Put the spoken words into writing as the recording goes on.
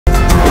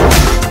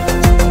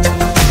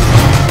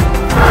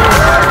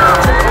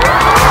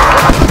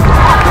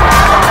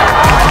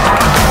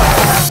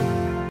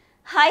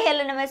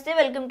నమస్తే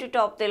welcome to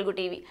top Telugu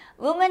TV.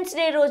 Women's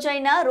day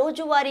రోజైన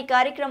రోజువారీ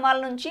కార్యక్రమాల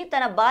నుంచి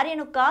తన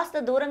భార్యను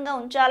కాస్త దూరంగా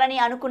ఉంచాలని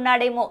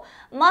అనుకున్నాడేమో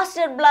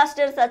మాస్టర్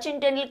బ్లాస్టర్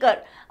సచిన్ టెండూల్కర్.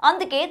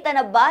 అందుకే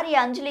తన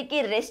భార్య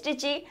అంజలికి రెస్ట్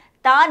ఇచ్చి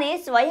తానే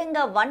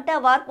స్వయంగా వంట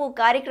వార్పు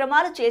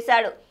కార్యక్రమాలు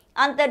చేశాడు.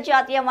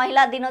 అంతర్జాతీయ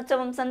మహిళా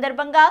దినోత్సవం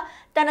సందర్భంగా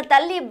తన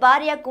తల్లి,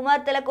 భార్య,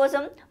 కుమార్తెల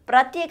కోసం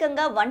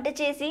ప్రత్యేకంగా వంట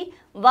చేసి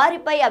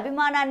వారిపై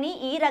అభిమానాన్ని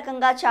ఈ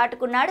రకంగా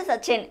చాటుకున్నాడు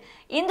సచిన్.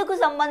 ఇందుకు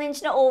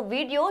సంబంధించిన ఓ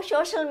వీడియో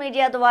సోషల్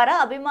మీడియా ద్వారా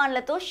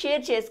అభిమానులతో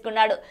షేర్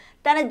చేసుకున్నాడు.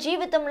 తన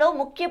జీవితంలో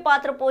ముఖ్య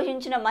పాత్ర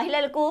పోషించిన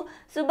మహిళలకు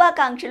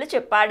శుభాకాంక్షలు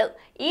చెప్పాడు.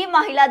 ఈ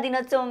మహిళా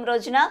దినోత్సవం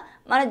రోజున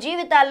మన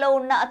జీవితాల్లో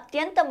ఉన్న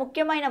అత్యంత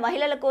ముఖ్యమైన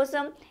మహిళల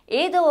కోసం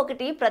ఏదో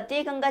ఒకటి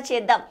ప్రత్యేకంగా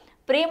చేద్దాం.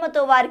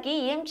 ప్రేమతో వారికి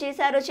ఏం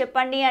చేశారో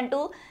చెప్పండి అంటూ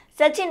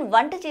సచిన్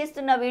వంట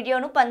చేస్తున్న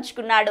వీడియోను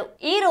పంచుకున్నాడు.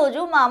 ఈ రోజు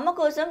మా అమ్మ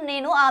కోసం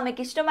నేను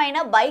ఆమెకిష్టమైన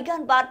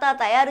బైగాన్ బార్తా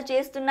తయారు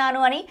చేస్తున్నాను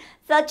అని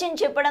సచిన్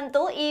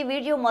చెప్పడంతో ఈ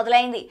వీడియో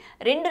మొదలైంది.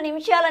 2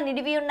 నిమిషాల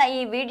నిడివి ఉన్న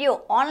ఈ వీడియో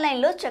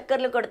ఆన్లైన్లో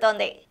చక్కర్లు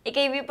కొడుతోంది. ఇక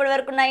ఇవి ఇప్పటి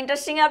వరకు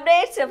interesting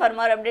updates. For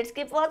more updates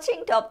keep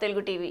watching top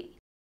Telugu TV.